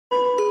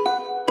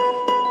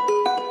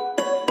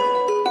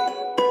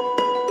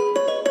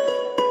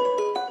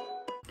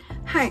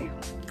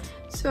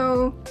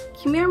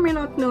may or may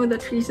not know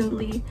that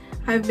recently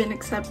I've been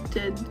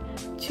accepted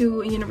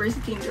to a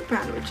university in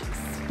Japan, which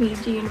is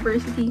Meiji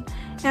University,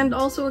 and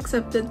also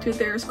accepted to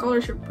their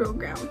scholarship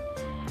program.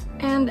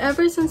 And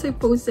ever since I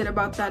posted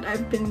about that,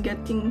 I've been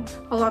getting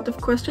a lot of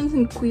questions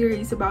and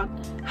queries about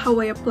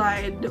how I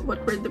applied,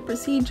 what were the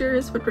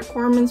procedures, what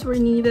requirements were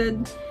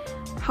needed,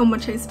 how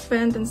much I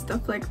spent, and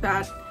stuff like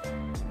that.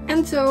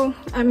 And so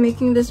I'm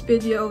making this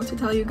video to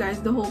tell you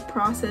guys the whole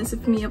process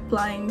of me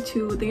applying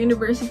to the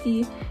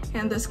university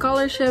and the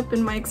scholarship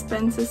and my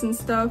expenses and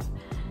stuff.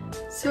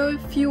 So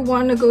if you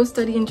want to go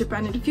study in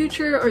Japan in the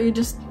future, or you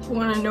just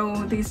want to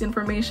know this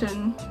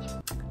information,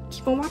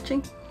 keep on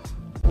watching.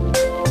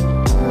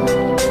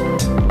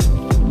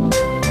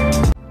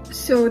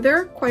 So there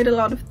are quite a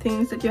lot of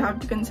things that you have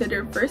to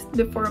consider first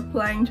before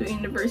applying to a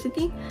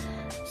university,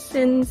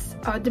 since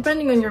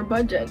depending on your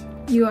budget,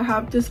 you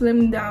have to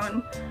slim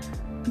down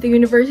the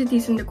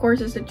universities and the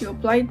courses that you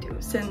apply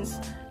to, since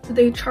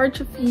they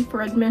charge a fee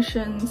for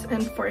admissions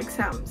and for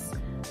exams.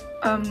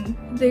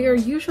 They are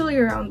usually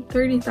around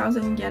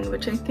 30,000 yen,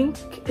 which I think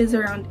is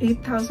around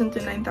 8,000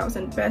 to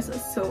 9,000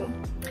 pesos, so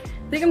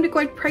they can be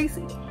quite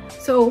pricey.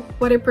 So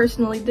what I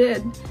personally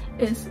did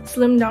is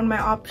slim down my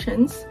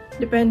options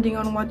depending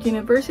on what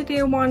university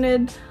I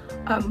wanted,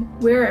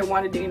 where I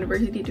wanted the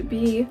university to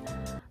be,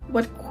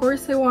 what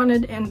course I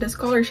wanted, and the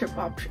scholarship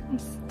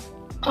options.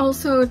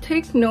 Also,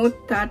 take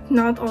note that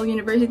not all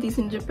universities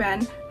in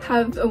Japan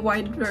have a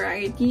wide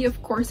variety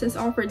of courses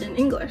offered in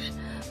English.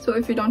 So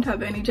if you don't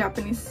have any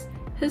Japanese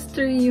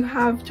history, you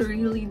have to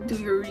really do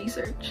your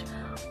research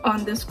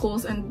on the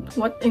schools and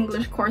what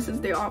English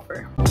courses they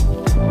offer.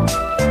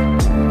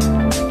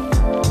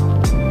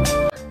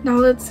 Now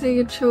let's say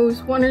you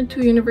chose one or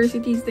two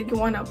universities that you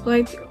want to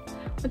apply to.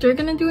 What you're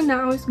gonna do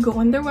now is go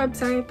on their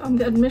website, on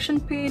the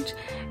admission page,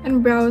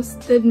 and browse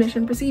the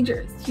admission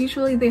procedures.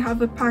 Usually they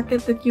have a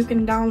packet that you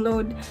can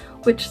download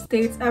which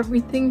states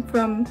everything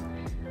from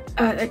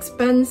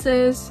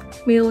expenses,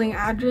 mailing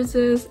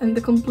addresses, and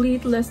the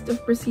complete list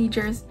of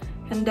procedures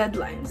and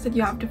deadlines that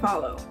you have to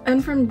follow.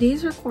 And from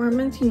these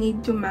requirements, you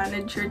need to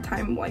manage your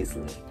time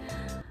wisely.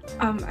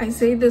 I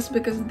say this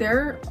because there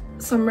are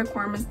some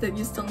requirements that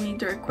you still need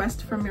to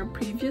request from your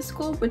previous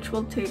school, which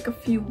will take a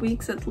few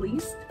weeks at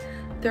least.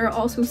 There are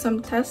also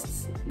some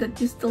tests that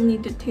you still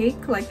need to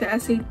take, like the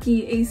SAT,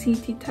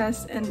 ACT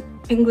tests, and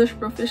English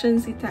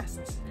proficiency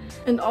tests.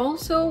 And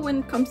also, when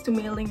it comes to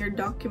mailing your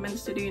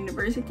documents to the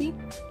university,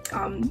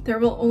 there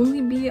will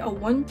only be a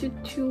 1 to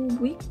 2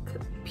 week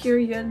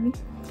period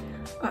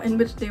in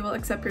which they will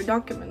accept your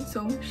documents.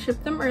 So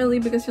ship them early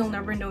because you'll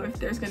never know if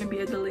there's going to be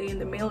a delay in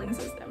the mailing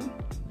system.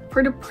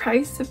 For the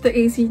price of the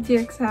ACT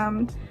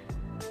exam,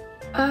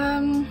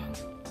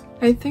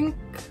 I think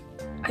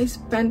I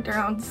spent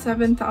around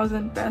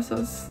 7,000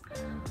 pesos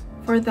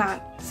for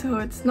that, so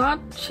it's not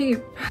cheap.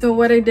 So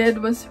what I did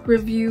was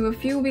review a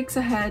few weeks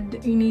ahead.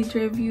 You need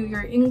to review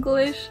your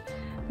English,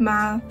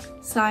 math,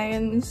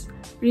 science,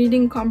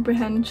 reading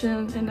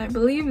comprehension, and I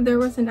believe there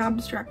was an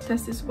abstract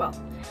test as well.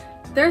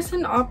 There's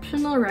an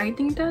optional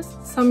writing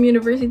test. Some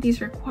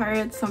universities require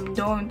it, some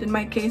don't. In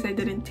my case, I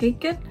didn't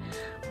take it,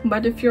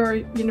 but if your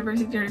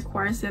university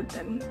requires it,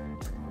 then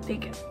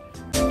take it.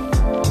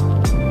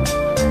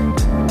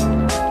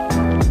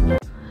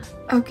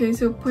 Okay,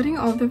 so putting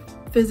all the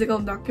physical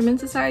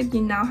documents aside,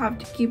 you now have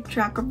to keep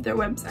track of their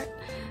website,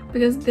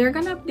 because they're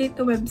gonna update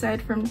the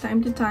website from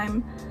time to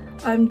time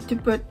to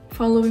put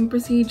following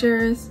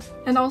procedures,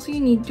 and also you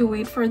need to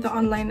wait for the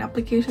online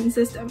application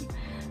system,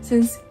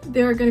 since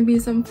there are gonna be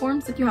some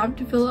forms that you have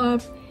to fill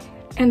up,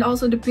 and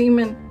also the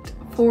payment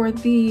for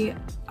the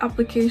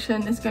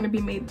application is going to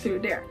be made through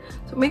there.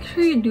 So make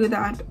sure you do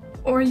that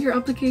or your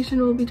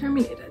application will be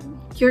terminated.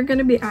 You're going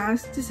to be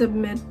asked to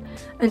submit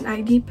an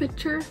ID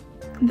picture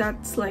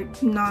that's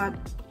like not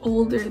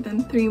older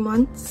than 3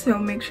 months, so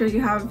make sure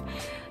you have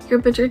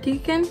your picture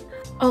taken.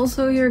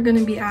 Also, you're going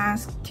to be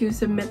asked to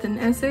submit an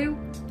essay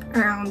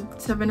around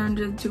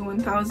 700 to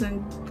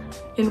 1000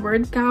 in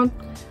word count,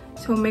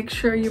 so make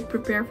sure you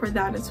prepare for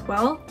that as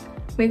well.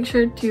 Make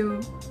sure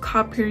to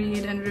copy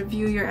read and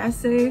review your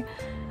essay.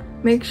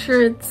 Make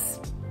sure it's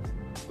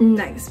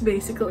nice,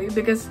 basically,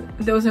 because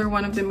those are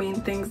one of the main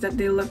things that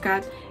they look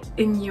at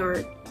in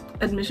your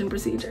admission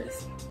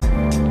procedures.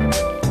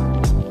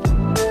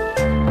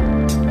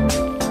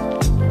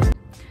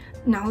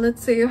 Now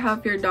let's say you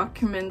have your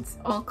documents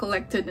all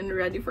collected and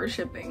ready for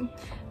shipping.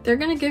 They're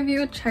gonna give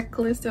you a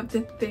checklist of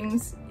the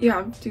things you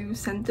have to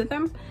send to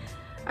them.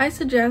 I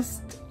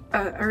suggest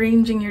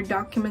arranging your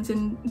documents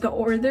in the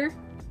order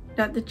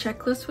that the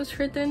checklist was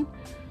written.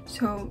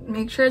 So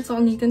make sure it's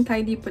all neat and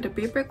tidy, put a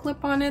paper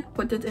clip on it,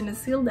 put it in a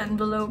sealed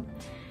envelope,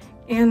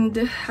 and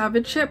have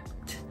it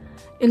shipped.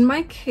 In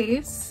my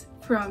case,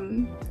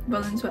 from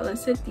Valenzuela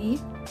City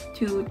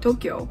to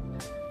Tokyo,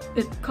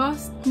 it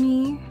cost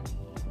me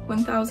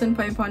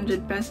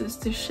 1,500 pesos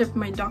to ship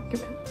my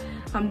document.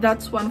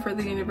 That's one for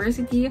the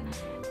university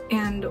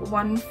and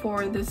one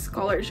for the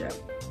scholarship.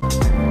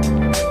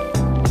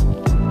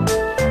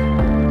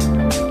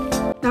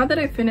 Now that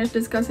I've finished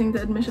discussing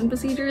the admission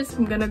procedures,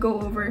 I'm gonna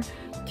go over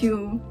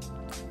to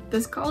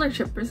the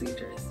scholarship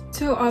procedures.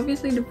 So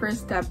obviously the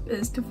first step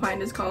is to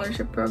find a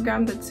scholarship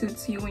program that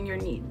suits you and your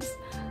needs.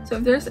 So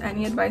if there's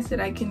any advice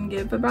that I can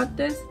give about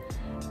this,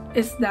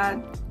 is that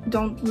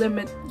don't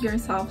limit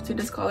yourself to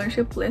the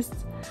scholarship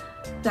lists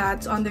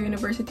that's on the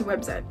university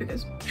website,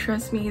 because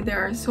trust me,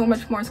 there are so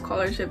much more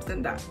scholarships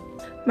than that.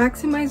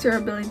 Maximize your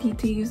ability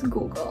to use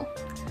Google.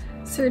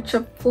 Search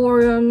up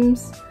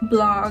forums,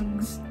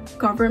 blogs,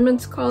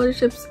 government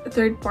scholarships,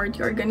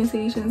 third-party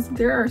organizations.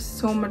 There are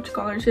so much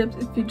scholarships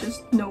if you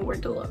just know where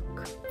to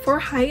look. For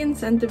high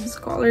incentive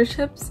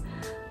scholarships,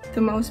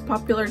 the most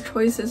popular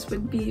choices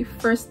would be,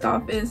 first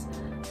off, is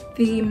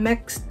the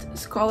MEXT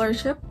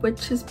scholarship,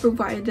 which is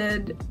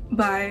provided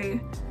by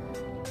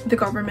the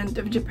government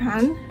of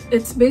Japan.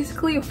 It's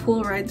basically a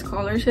full ride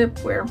scholarship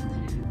where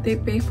they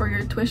pay for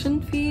your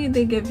tuition fee,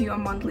 they give you a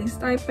monthly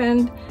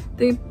stipend,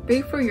 they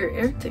pay for your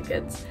air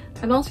tickets,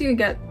 and also you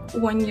get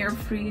 1 year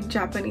free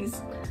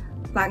Japanese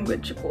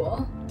language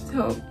school.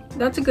 So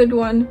that's a good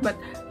one, but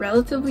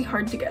relatively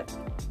hard to get.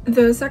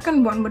 The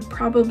second one would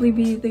probably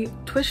be the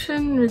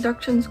tuition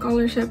reduction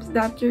scholarships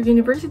that your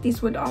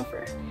universities would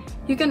offer.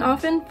 You can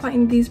often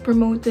find these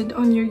promoted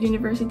on your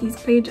university's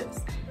pages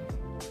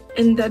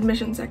in the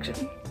admission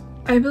section.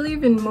 I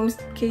believe in most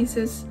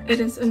cases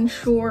it is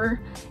unsure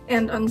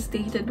and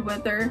unstated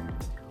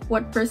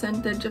what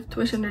percentage of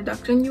tuition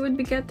reduction you would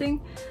be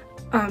getting.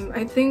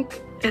 I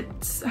think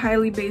it's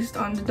highly based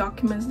on the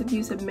documents that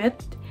you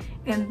submit,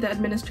 and the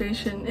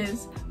administration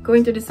is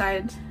going to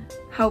decide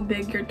how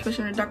big your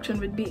tuition reduction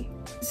would be.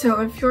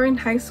 So if you're in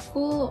high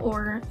school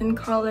or in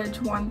college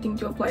wanting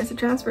to apply as a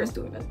transfer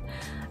student,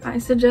 I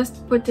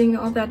suggest putting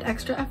all that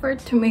extra effort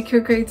to make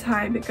your grades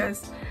high,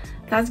 because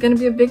that's going to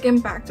be a big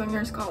impact on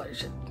your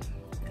scholarship.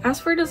 As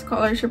for the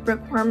scholarship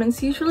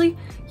requirements, usually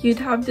you'd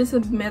have to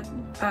submit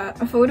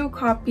a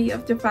photocopy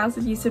of the files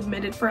that you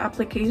submitted for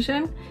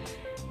application,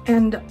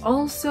 and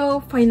also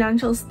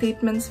financial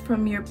statements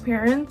from your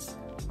parents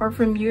or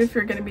from you if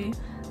you're going to be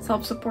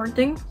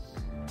self-supporting.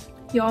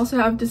 You also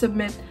have to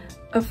submit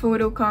a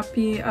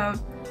photocopy of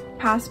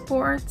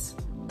passports,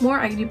 more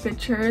ID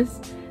pictures.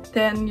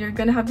 Then you're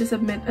gonna have to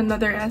submit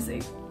another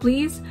essay.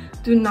 Please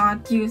do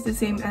not use the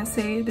same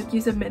essay that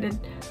you submitted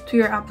to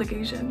your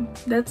application.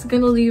 That's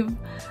gonna leave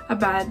a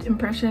bad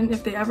impression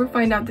if they ever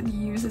find out that you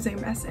use the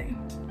same essay.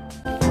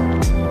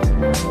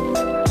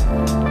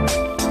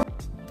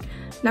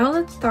 Now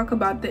let's talk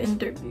about the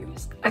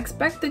interviews.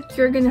 Expect that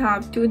you're gonna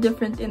have 2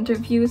 different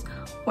interviews,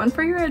 one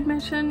for your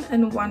admission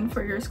and one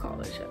for your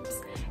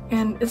scholarships.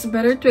 And it's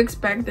better to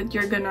expect that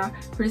you're gonna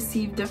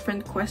receive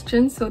different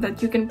questions so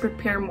that you can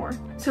prepare more.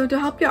 So to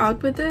help you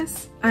out with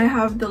this, I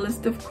have the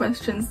list of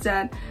questions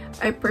that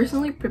I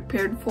personally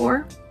prepared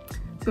for.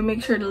 So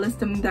make sure to list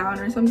them down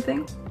or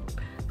something.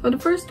 So the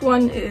first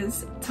one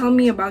is, tell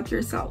me about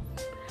yourself.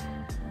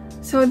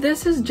 So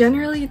this is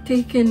generally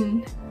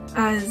taken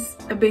as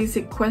a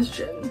basic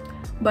question,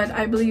 but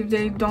I believe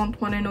they don't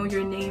want to know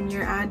your name,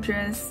 your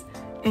address,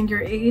 and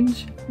your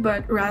age,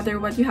 but rather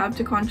what you have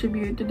to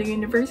contribute to the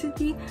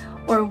university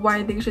or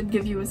why they should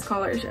give you a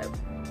scholarship.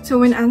 So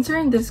when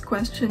answering this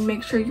question,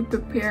 make sure you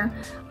prepare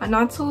a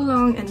not so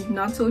long and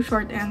not so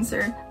short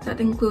answer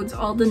that includes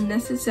all the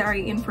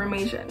necessary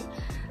information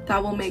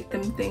that will make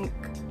them think,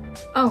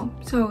 oh,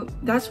 so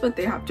that's what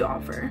they have to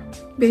offer.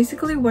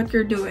 Basically what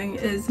you're doing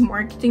is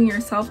marketing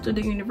yourself to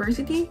the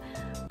university,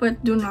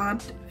 but do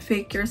not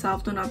fake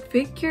yourself, do not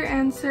fake your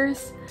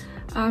answers.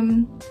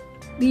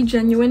 Be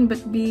genuine,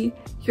 but be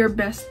your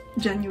best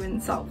genuine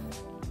self.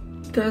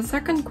 The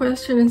second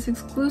question is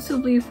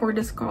exclusively for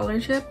the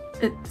scholarship.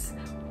 It's,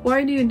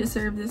 why do you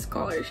deserve this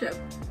scholarship?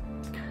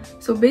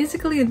 So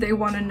basically they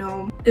want to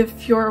know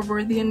if you're a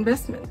worthy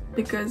investment,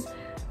 because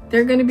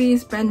they're going to be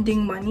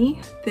spending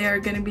money, they're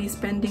going to be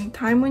spending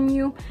time on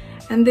you,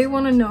 and they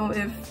want to know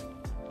if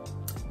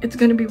it's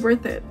going to be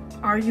worth it.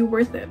 Are you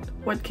worth it?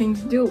 What can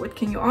you do? What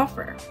can you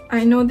offer?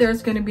 I know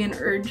there's going to be an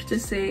urge to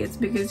say it's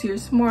because you're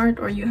smart,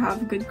 or you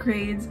have good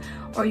grades,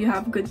 or you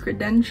have good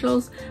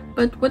credentials,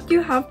 but what do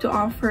you have to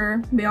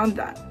offer beyond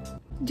that?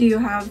 Do you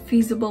have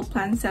feasible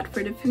plans set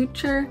for the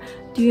future?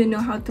 Do you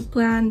know how to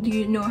plan? Do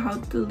you know how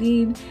to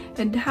lead?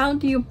 And how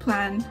do you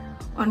plan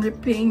on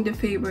repaying the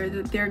favor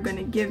that they're going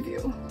to give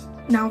you?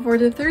 Now for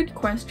the third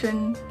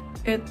question,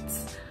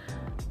 it's,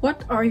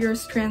 what are your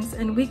strengths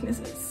and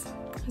weaknesses?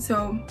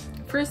 So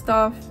first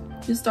off,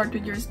 you start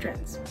with your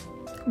strengths.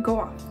 Go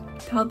off.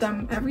 Tell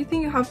them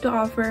everything you have to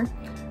offer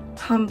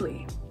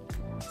humbly.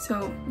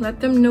 So let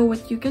them know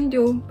what you can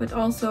do, but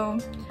also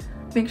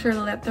make sure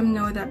to let them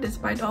know that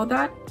despite all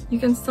that, you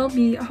can still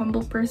be a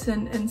humble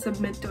person and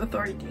submit to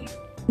authority.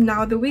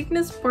 Now the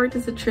weakness part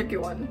is a tricky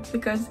one,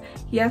 because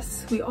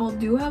yes, we all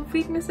do have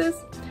weaknesses,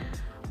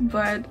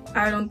 but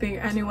I don't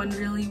think anyone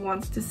really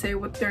wants to say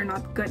what they're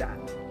not good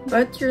at.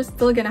 But you're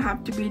still gonna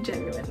have to be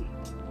genuine.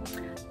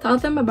 Tell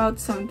them about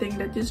something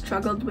that you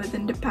struggled with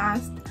in the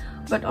past,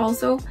 but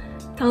also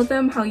tell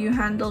them how you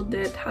handled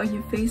it, how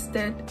you faced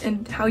it,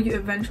 and how you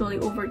eventually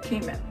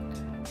overcame it.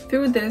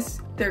 through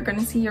this, they're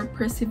gonna see your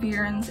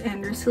perseverance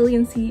and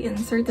resiliency in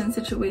certain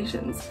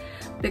situations.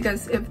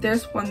 Because if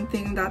there's one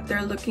thing that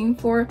they're looking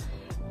for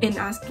in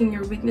asking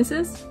your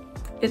weaknesses,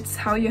 it's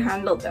how you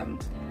handle them.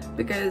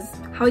 Because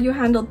how you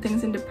handled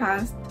things in the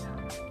past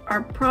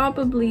are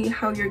probably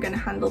how you're gonna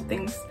handle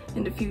things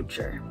in the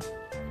future.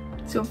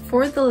 So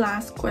for the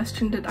last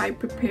question that I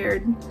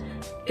prepared,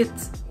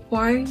 it's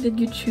why did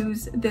you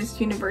choose this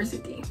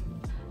university?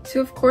 So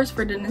of course,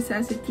 for the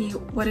necessity,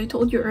 what I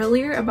told you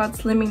earlier about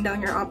slimming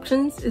down your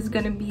options is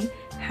gonna be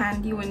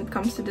handy when it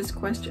comes to this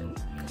question.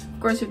 Of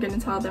course, you're gonna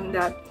tell them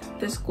that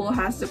the school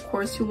has the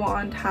course you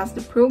want, has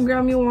the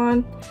program you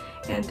want,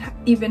 and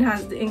even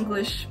has the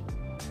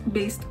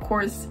English-based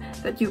course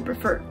that you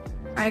prefer.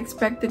 I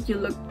expect that you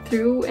looked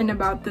through and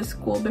about the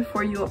school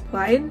before you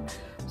applied.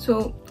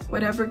 So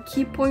whatever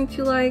key points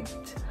you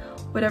liked,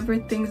 whatever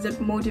things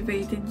that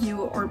motivated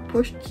you or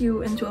pushed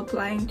you into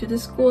applying to the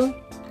school,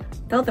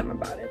 tell them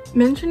about it.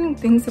 Mentioning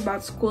things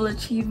about school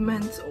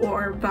achievements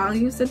or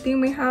values that they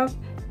may have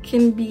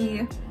can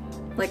be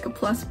like a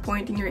plus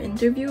point in your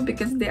interview,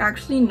 because they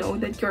actually know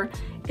that you're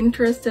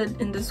interested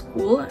in the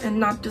school and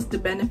not just the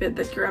benefit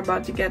that you're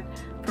about to get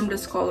from the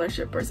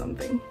scholarship or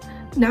something.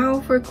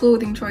 Now for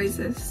clothing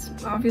choices.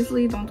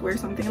 Obviously, don't wear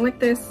something like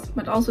this,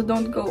 but also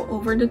don't go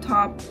over the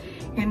top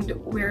and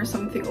wear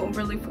something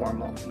overly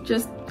formal.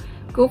 Just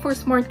go for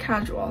smart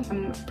casual.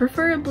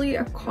 Preferably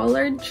a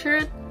collared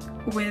shirt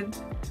with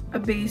a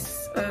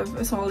base of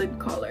a solid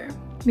color.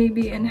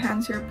 Maybe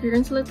enhance your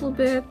appearance a little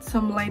bit,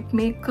 some light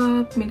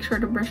makeup, make sure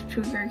to brush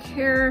through your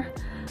hair.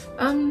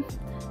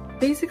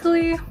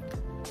 Basically,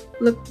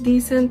 look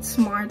decent,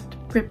 smart,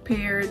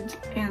 prepared,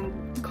 and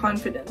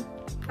confident.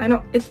 I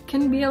know it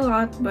can be a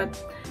lot, but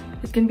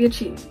it can be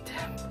achieved.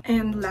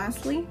 And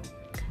lastly,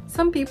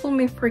 some people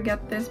may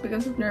forget this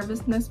because of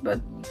nervousness, but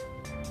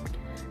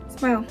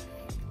smile.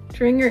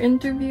 During your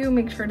interview,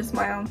 make sure to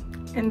smile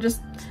and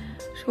just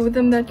show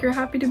them that you're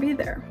happy to be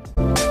there.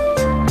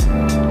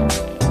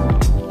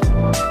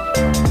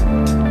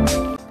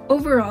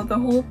 Overall, the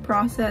whole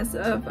process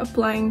of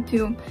applying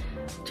to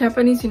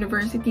Japanese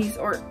universities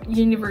or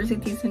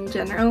universities in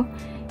general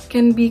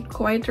can be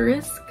quite a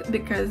risk,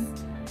 because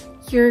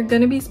you're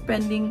gonna be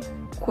spending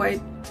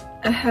quite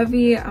a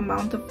heavy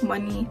amount of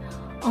money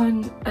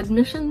on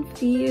admission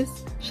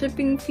fees,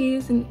 shipping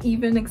fees, and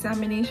even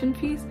examination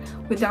fees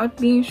without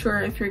being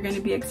sure if you're going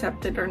to be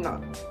accepted or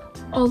not.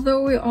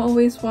 Although we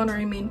always want to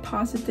remain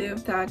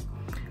positive that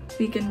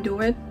we can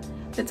do it,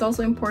 it's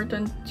also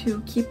important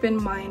to keep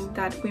in mind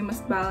that we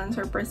must balance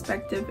our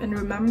perspective and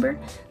remember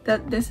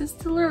that this is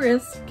still a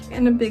risk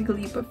and a big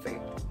leap of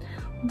faith.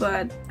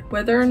 But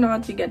whether or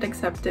not you get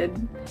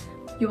accepted,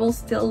 you will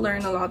still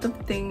learn a lot of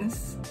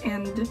things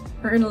and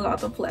earn a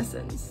lot of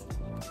lessons.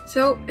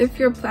 So if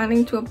you're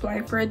planning to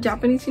apply for a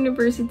Japanese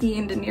university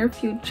in the near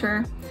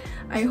future,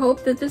 I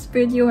hope that this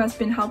video has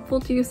been helpful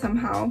to you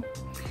somehow.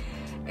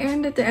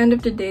 And at the end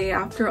of the day,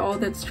 after all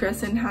that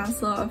stress and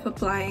hassle of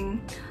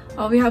applying,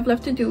 all we have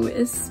left to do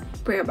is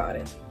pray about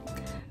it.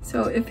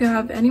 So if you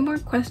have any more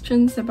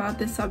questions about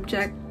this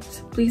subject,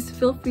 please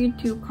feel free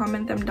to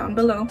comment them down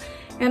below,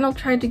 and I'll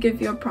try to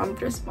give you a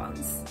prompt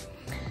response.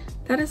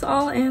 That is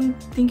all, and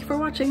thank you for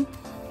watching.